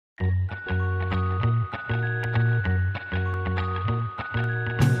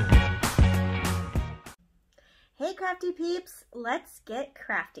Crafty Peeps, let's get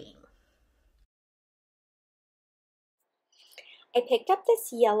crafting. I picked up this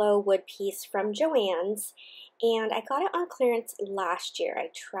yellow wood piece from Joann's and I got it on clearance last year. I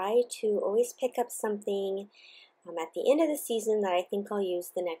try to always pick up something at the end of the season that I think I'll use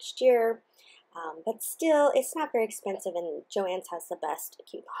the next year, but still it's not very expensive and Joann's has the best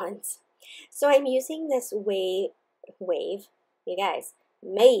coupons. So I'm using this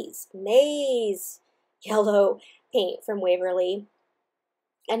maze yellow paint from Waverly,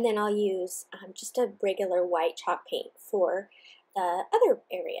 and then I'll use just a regular white chalk paint for the other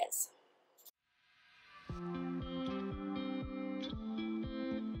areas.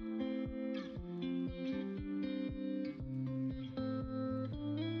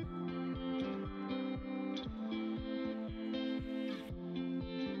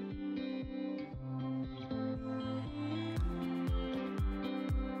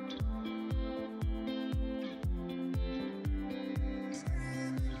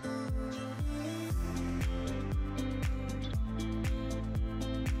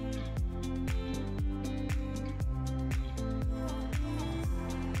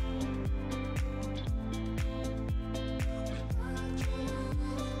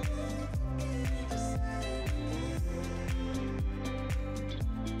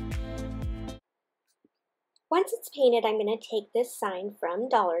 Once it's painted, I'm going to take this sign from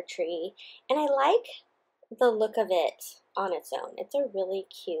Dollar Tree, and I like the look of it on its own. It's a really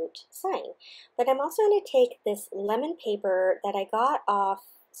cute sign. But I'm also going to take this lemon paper that I got off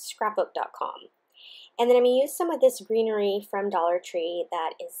scrapbook.com, and then I'm going to use some of this greenery from Dollar Tree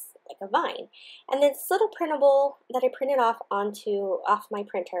that is like a vine, and this little printable that I printed off my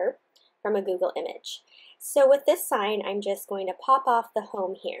printer from a Google image. So with this sign, I'm just going to pop off the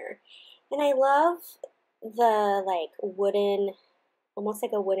home here, and I love the wooden, almost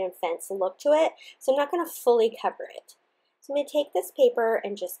like a wooden fence look to it, so I'm not going to fully cover it. So I'm going to take this paper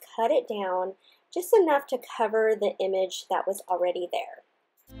and just cut it down just enough to cover the image that was already there.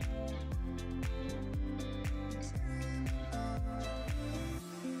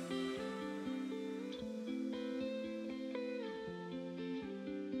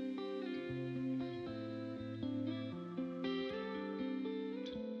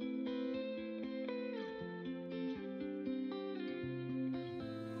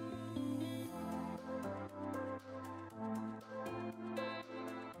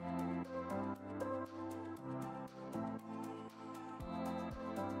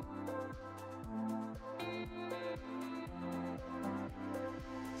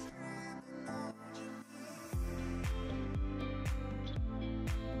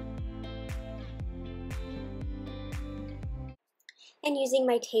 And using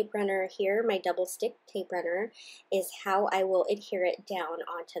my tape runner here, my double stick tape runner, is how I will adhere it down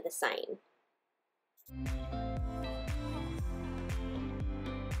onto the sign.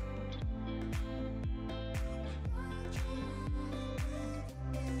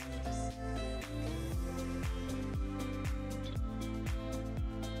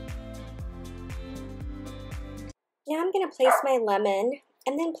 Now I'm going to place my lemon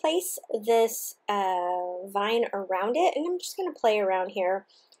and then place this vine around it, and I'm just going to play around here.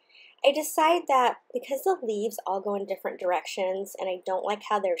 I decide that because the leaves all go in different directions and I don't like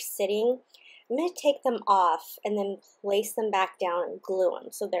how they're sitting, I'm going to take them off and then place them back down and glue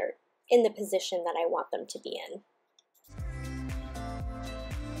them so they're in the position that I want them to be in.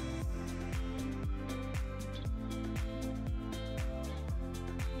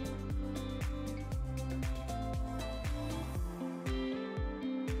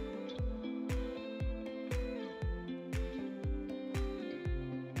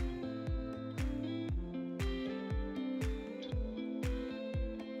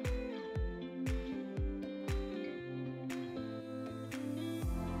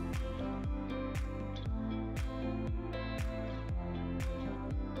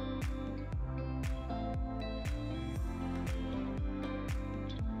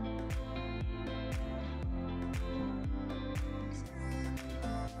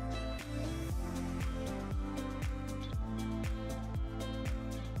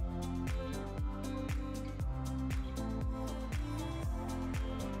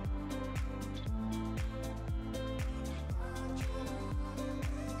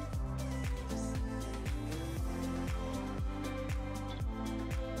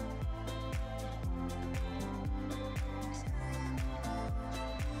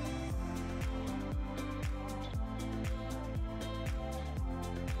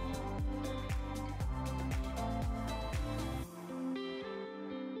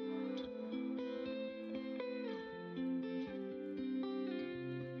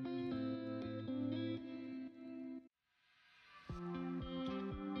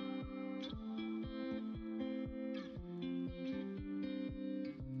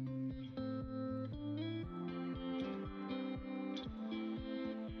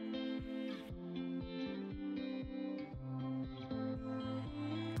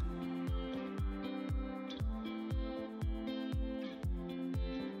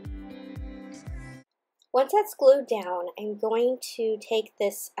 Once that's glued down, I'm going to take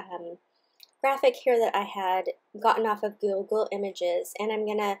this graphic here that I had gotten off of Google Images, and I'm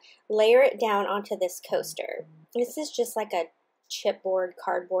going to layer it down onto this coaster. This is just like a chipboard,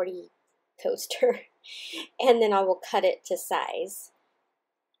 cardboardy coaster, and then I will cut it to size.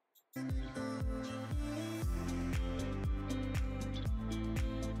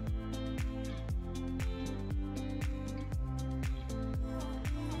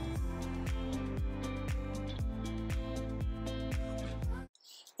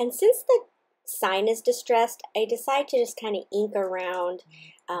 And since the sign is distressed, I decide to just kind of ink around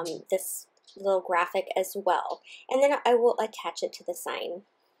this little graphic as well. And then I will attach it to the sign.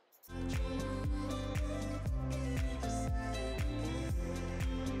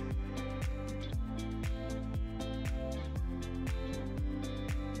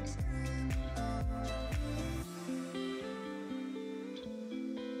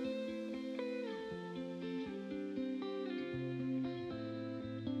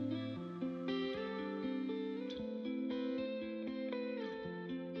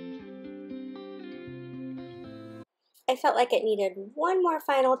 I felt like it needed one more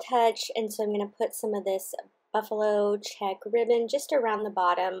final touch, and so I'm going to put some of this buffalo check ribbon just around the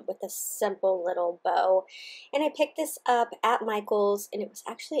bottom with a simple little bow. And I picked this up at Michael's, and it was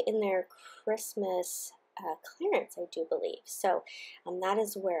actually in their Christmas clearance, I do believe. So that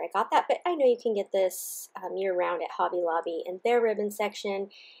is where I got that, but I know you can get this year-round at Hobby Lobby in their ribbon section,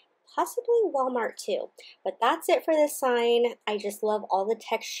 possibly Walmart too. But that's it for this sign. I just love all the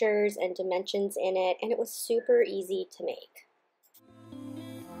textures and dimensions in it, and it was super easy to make.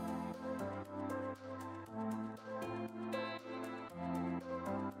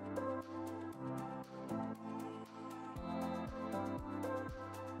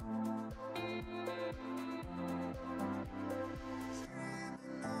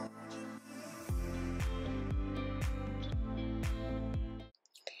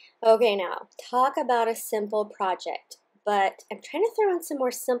 Okay, now, talk about a simple project, but I'm trying to throw in some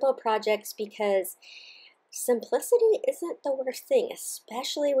more simple projects because simplicity isn't the worst thing,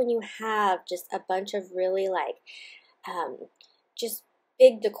 especially when you have just a bunch of really just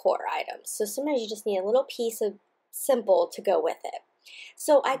big decor items. So sometimes you just need a little piece of simple to go with it.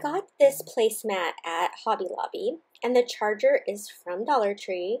 So I got this placemat at Hobby Lobby, and the charger is from Dollar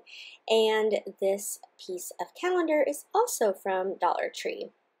Tree, and this piece of calendar is also from Dollar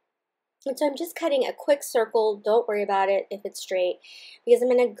Tree. And so I'm just cutting a quick circle. Don't worry about it if it's straight, because I'm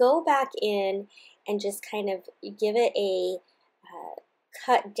going to go back in and just kind of give it a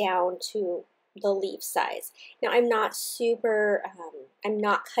cut down to the leaf size. Now I'm not I'm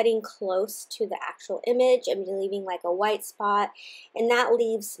not cutting close to the actual image. I'm leaving like a white spot, and that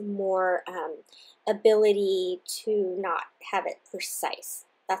leaves more ability to not have it precise.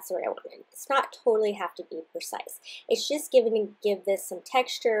 That's the way I want it. It's not totally have to be precise. It's just give this some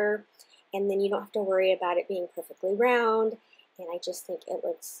texture, and then you don't have to worry about it being perfectly round, and I just think it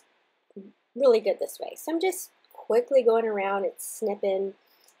looks really good this way. So I'm just quickly going around and snipping,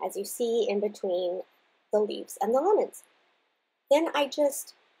 as you see, in between the leaves and the lemons. Then I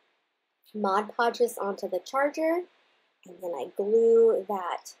just Mod Podge this onto the charger, and then I glue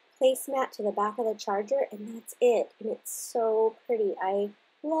that placemat to the back of the charger, and that's it. And it's so pretty. I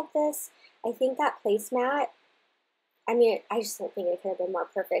love this. I think that placemat, I mean, I just don't think it could have been more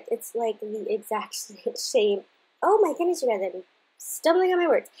perfect. It's like the exact same. Oh my goodness, you guys, I'm stumbling on my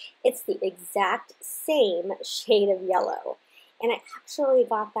words. It's the exact same shade of yellow. And I actually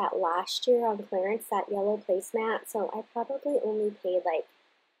got that last year on clearance, that yellow placemat. So I probably only paid like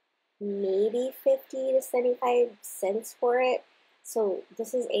maybe 50 to 75 cents for it. So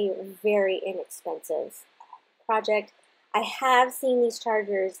this is a very inexpensive project. I have seen these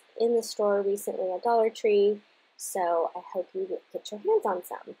chargers in the store recently at Dollar Tree, so I hope you get your hands on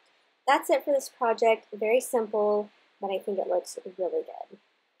some. That's it for this project. Very simple, but I think it looks really good.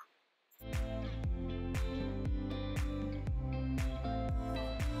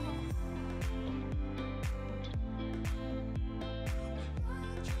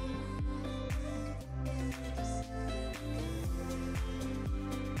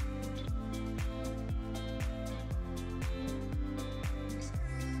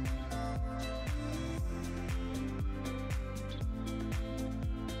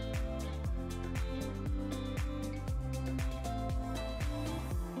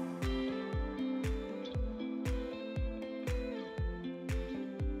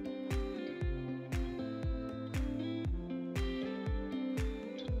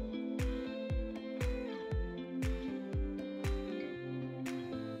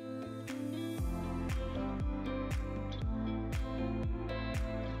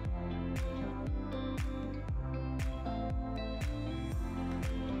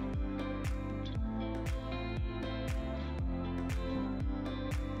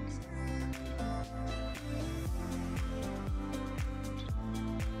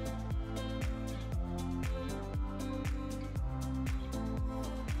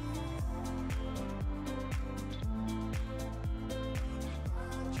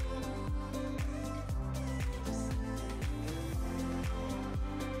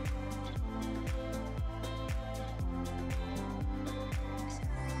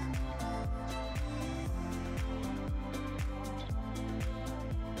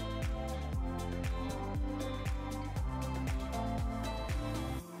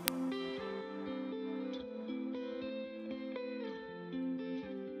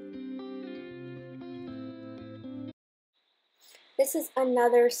 This is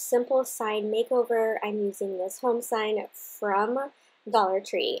another simple sign makeover. I'm using this home sign from Dollar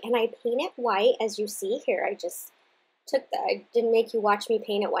Tree, and I paint it white, as you see here. I just took that. I didn't make you watch me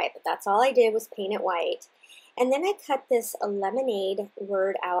paint it white, but that's all I did was paint it white. And then I cut this lemonade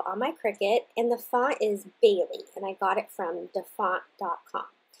word out on my Cricut, and the font is Bailey, and I got it from defont.com.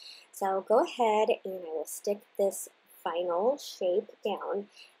 So I'll go ahead and I will stick this vinyl shape down.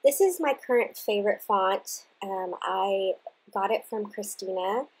 This is my current favorite font. I got it from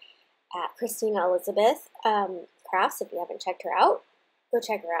Christina at Christina Elizabeth Crafts. If you haven't checked her out, go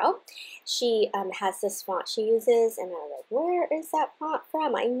check her out. She has this font she uses, and I was like, where is that font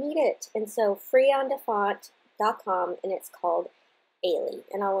from? I need it. And so free on defont.com, and it's called Ailey,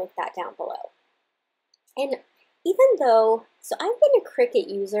 and I'll link that down below. And even though, so I've been a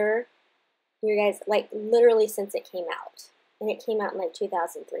Cricut user, you guys, like literally since it came out, and it came out in like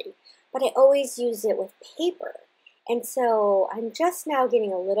 2003, but I always used it with paper. And so I'm just now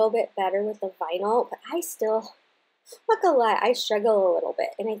getting a little bit better with the vinyl, but I still, I'm not gonna lie, I struggle a little bit.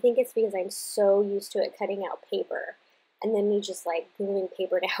 And I think it's because I'm so used to it cutting out paper and then me just like gluing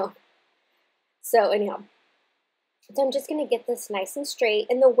paper down. So anyhow, so I'm just gonna get this nice and straight.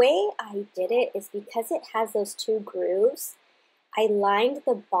 And the way I did it is because it has those two grooves, I lined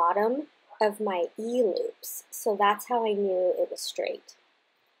the bottom of my E-loops. So that's how I knew it was straight.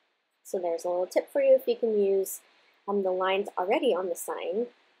 So there's a little tip for you if you can use the lines already on the sign.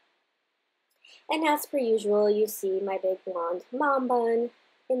 And as per usual, you see my big blonde mom bun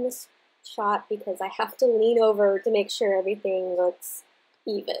in this shot because I have to lean over to make sure everything looks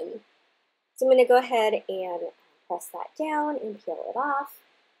even. So I'm going to go ahead and press that down and peel it off.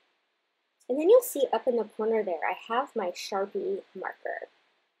 And then you'll see up in the corner there, I have my Sharpie marker.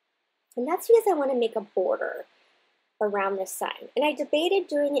 And that's because I want to make a border around this sign. And I debated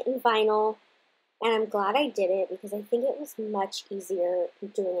doing it in vinyl, and I'm glad I did it because I think it was much easier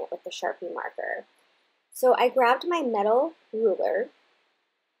doing it with the Sharpie marker. So I grabbed my metal ruler.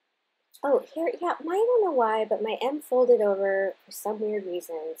 Oh, here, yeah, I don't know why, but my M folded over for some weird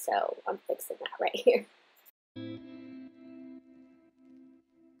reason, so I'm fixing that right here.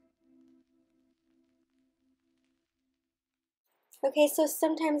 Okay, so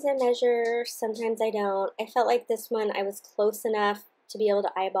sometimes I measure, sometimes I don't. I felt like this one I was close enough to be able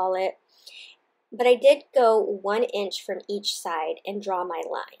to eyeball it. But I did go 1 inch from each side and draw my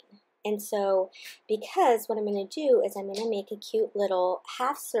line. And so, because what I'm going to do is I'm going to make a cute little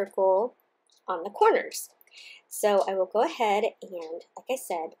half circle on the corners. So I will go ahead and, like I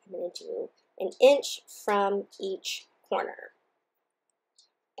said, I'm going to do 1 inch from each corner.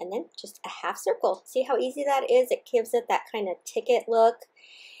 And then just a half circle. See how easy that is? It gives it that kind of ticket look.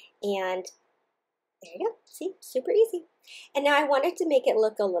 And there you go. See, super easy. And now I wanted to make it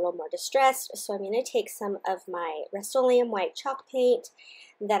look a little more distressed, so I'm going to take some of my Rust-Oleum white chalk paint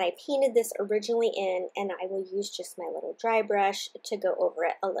that I painted this originally in, and I will use just my little dry brush to go over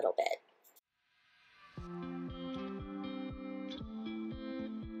it a little bit.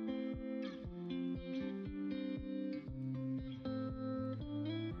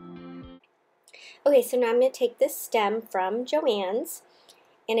 Okay, so now I'm going to take this stem from Joann's,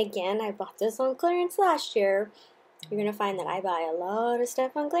 and again, I bought this on clearance last year. You're going to find that I buy a lot of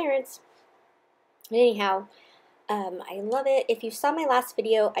stuff on clearance. Anyhow, I love it. If you saw my last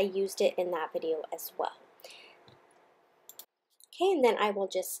video, I used it in that video as well. Okay, and then I will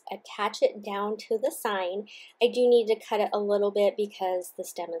just attach it down to the sign. I do need to cut it a little bit because the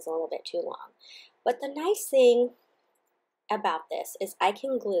stem is a little bit too long. But the nice thing about this is I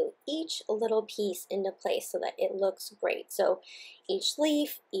can glue each little piece into place so that it looks great. So each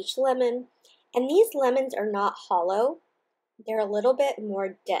leaf, each lemon, and these lemons are not hollow. They're a little bit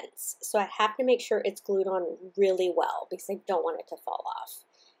more dense. So I have to make sure it's glued on really well because I don't want it to fall off.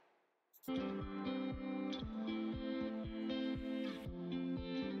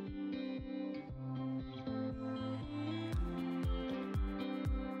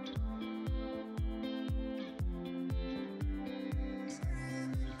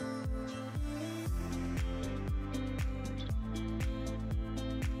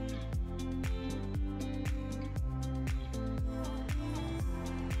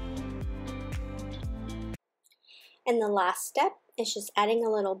 And the last step is just adding a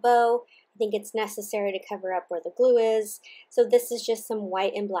little bow. I think it's necessary to cover up where the glue is. So this is just some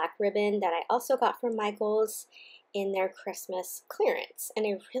white and black ribbon that I also got from Michael's in their Christmas clearance. And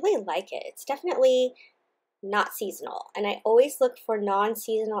I really like it. It's definitely not seasonal. And I always look for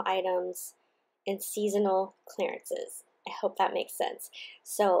non-seasonal items in seasonal clearances. I hope that makes sense.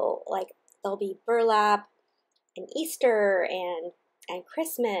 So like there'll be burlap and Easter and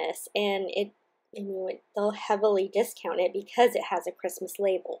Christmas, and I mean, they'll heavily discount it because it has a Christmas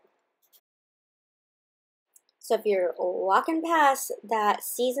label. So if you're walking past that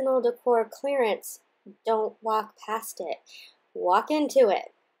seasonal decor clearance, don't walk past it. Walk into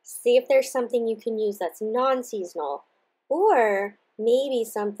it. See if there's something you can use that's non-seasonal, or maybe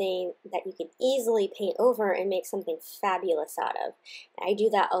something that you can easily paint over and make something fabulous out of. I do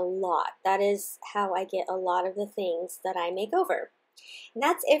that a lot. That is how I get a lot of the things that I make over. And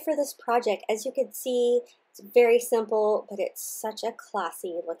that's it for this project. As you can see, it's very simple, but it's such a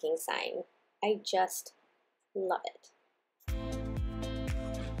classy looking sign. I just love it.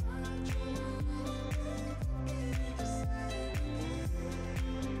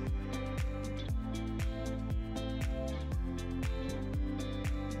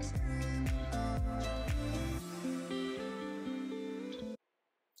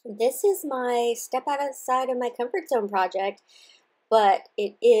 This is my step outside of my comfort zone project, but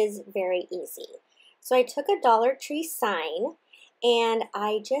it is very easy. So I took a Dollar Tree sign and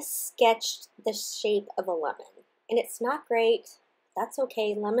I just sketched the shape of a lemon. And it's not great. That's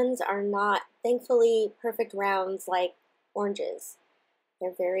okay. Lemons are not, thankfully, perfect rounds like oranges.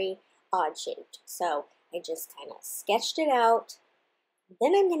 They're very odd shaped. So I just kind of sketched it out.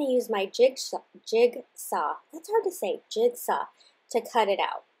 Then I'm going to use my jigsaw, that's hard to say, jigsaw, to cut it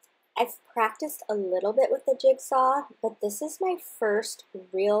out. I've practiced a little bit with the jigsaw, but this is my first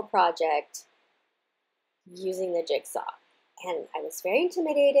real project using the jigsaw. And I was very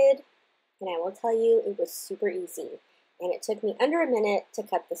intimidated, and I will tell you it was super easy. And it took me under a minute to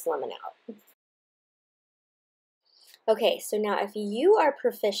cut this lemon out. Okay, so now if you are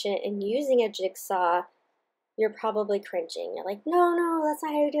proficient in using a jigsaw, you're probably cringing. You're like, no, that's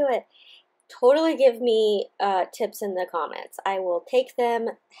not how you do it. Totally give me tips in the comments. I will take them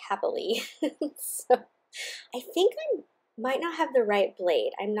happily. So I think I might not have the right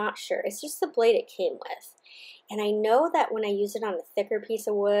blade. I'm not sure. It's just the blade it came with. And I know that when I use it on a thicker piece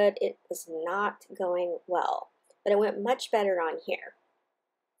of wood, it was not going well. But it went much better on here.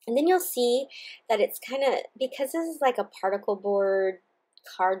 And then you'll see that it's kind of, because this is like a particle board,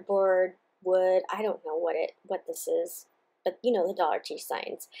 cardboard, wood, I don't know what this is, but you know the Dollar Tree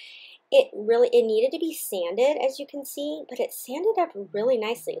signs. It needed to be sanded, as you can see, but it sanded up really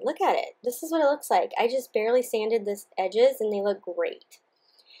nicely. Look at it. This is what it looks like. I just barely sanded the edges and they look great.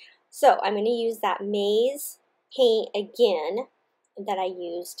 So I'm going to use that maze paint again that I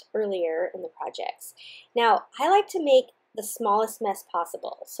used earlier in the projects. Now, I like to make the smallest mess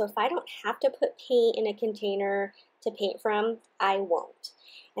possible. So if I don't have to put paint in a container to paint from, I won't.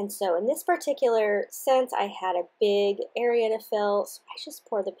 And so in this particular sense, I had a big area to fill, so I just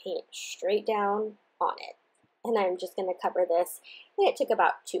pour the paint straight down on it. And I'm just going to cover this, and it took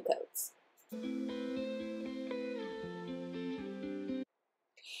about 2 coats.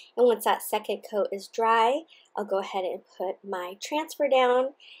 And once that second coat is dry, I'll go ahead and put my transfer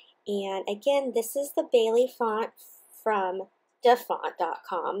down. And again, this is the Bailey font from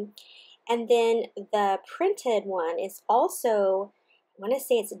defont.com. And then the printed one is also, I want to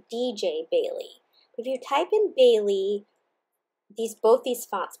say it's DJ Bailey. If you type in Bailey, both these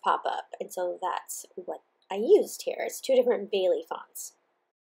fonts pop up. And so that's what I used here. It's 2 different Bailey fonts.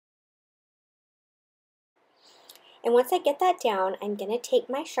 And once I get that down, I'm going to take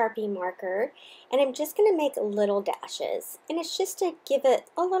my Sharpie marker and I'm just going to make little dashes. And it's just to give it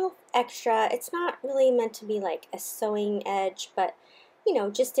a little extra. It's not really meant to be like a sewing edge, but you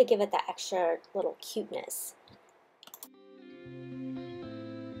know, just to give it that extra little cuteness.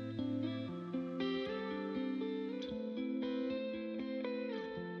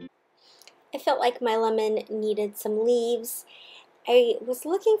 I felt like my lemon needed some leaves. I was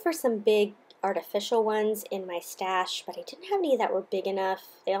looking for some big artificial ones in my stash, but I didn't have any that were big enough.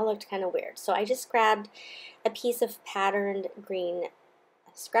 They all looked kind of weird. So I just grabbed a piece of patterned green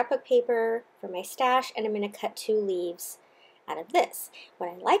scrapbook paper for my stash, and I'm going to cut 2 leaves out of this. What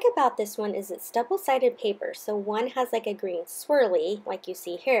I like about this one is it's double-sided paper. So one has like a green swirly, like you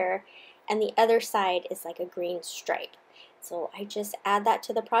see here, and the other side is like a green stripe. So I just add that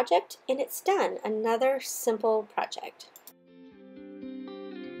to the project and it's done. Another simple project.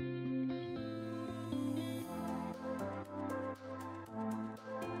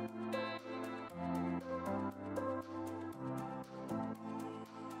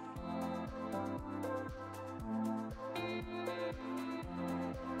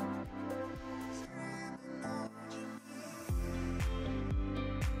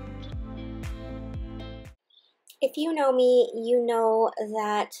 If you know me, you know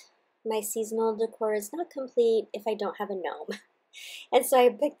that my seasonal decor is not complete if I don't have a gnome. And so I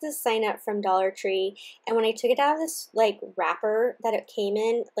picked this sign up from Dollar Tree, and when I took it out of this like wrapper that it came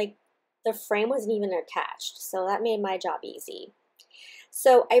in, like the frame wasn't even attached, so that made my job easy.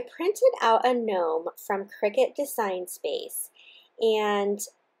 So I printed out a gnome from Cricut Design Space, and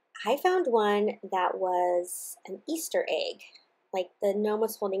I found one that was an Easter egg. Like the gnome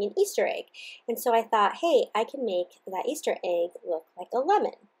was holding an Easter egg. And so I thought, hey, I can make that Easter egg look like a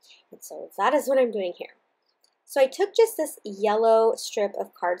lemon. And so that is what I'm doing here. So I took just this yellow strip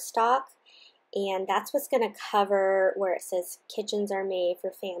of cardstock, and that's what's going to cover where it says kitchens are made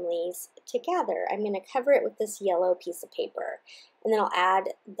for families to gather. I'm going to cover it with this yellow piece of paper, and then I'll add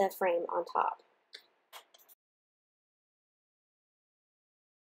the frame on top.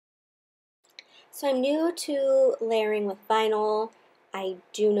 So I'm new to layering with vinyl. I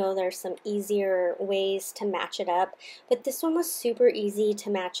do know there's some easier ways to match it up, but this one was super easy to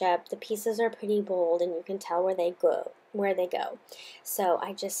match up. The pieces are pretty bold and you can tell where they go. So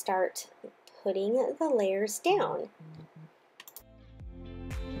I just start putting the layers down.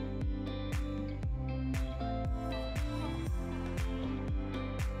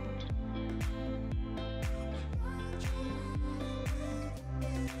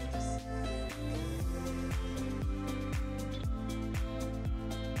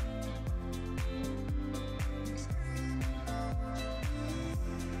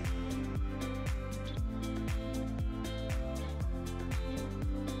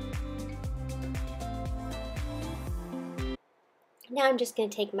 Now I'm just going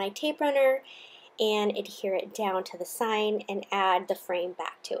to take my tape runner and adhere it down to the sign and add the frame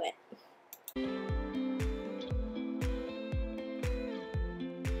back to it.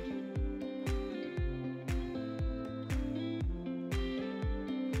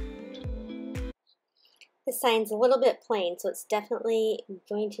 The sign's a little bit plain, so it's definitely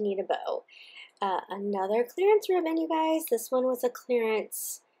going to need a bow. Another clearance ribbon, you guys. This one was a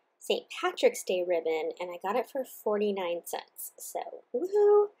clearance St. Patrick's Day ribbon, and I got it for 49 cents. So,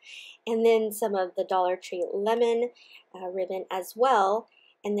 woohoo! And then some of the Dollar Tree lemon ribbon as well.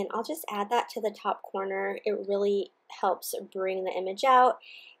 And then I'll just add that to the top corner. It really helps bring the image out.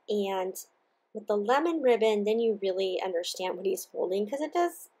 And with the lemon ribbon, then you really understand what he's holding, because it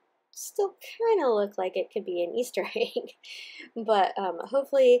does still kind of look like it could be an Easter egg. But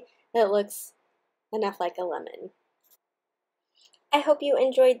hopefully it looks enough like a lemon. I hope you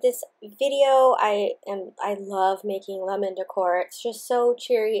enjoyed this video. I love making lemon decor. It's just so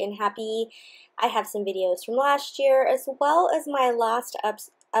cheery and happy. I have some videos from last year, as well as my last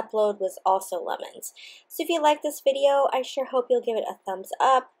upload was also lemons. So if you like this video, I sure hope you'll give it a thumbs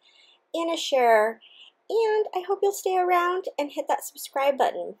up and a share. And I hope you'll stay around and hit that subscribe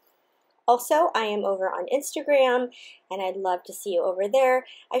button. Also, I am over on Instagram, and I'd love to see you over there.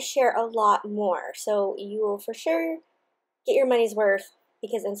 I share a lot more, so you will for sure get your money's worth,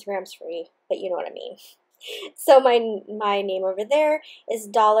 because Instagram's free, but you know what I mean. So my name over there is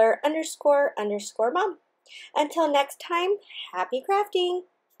 $__mom. Until next time, happy crafting!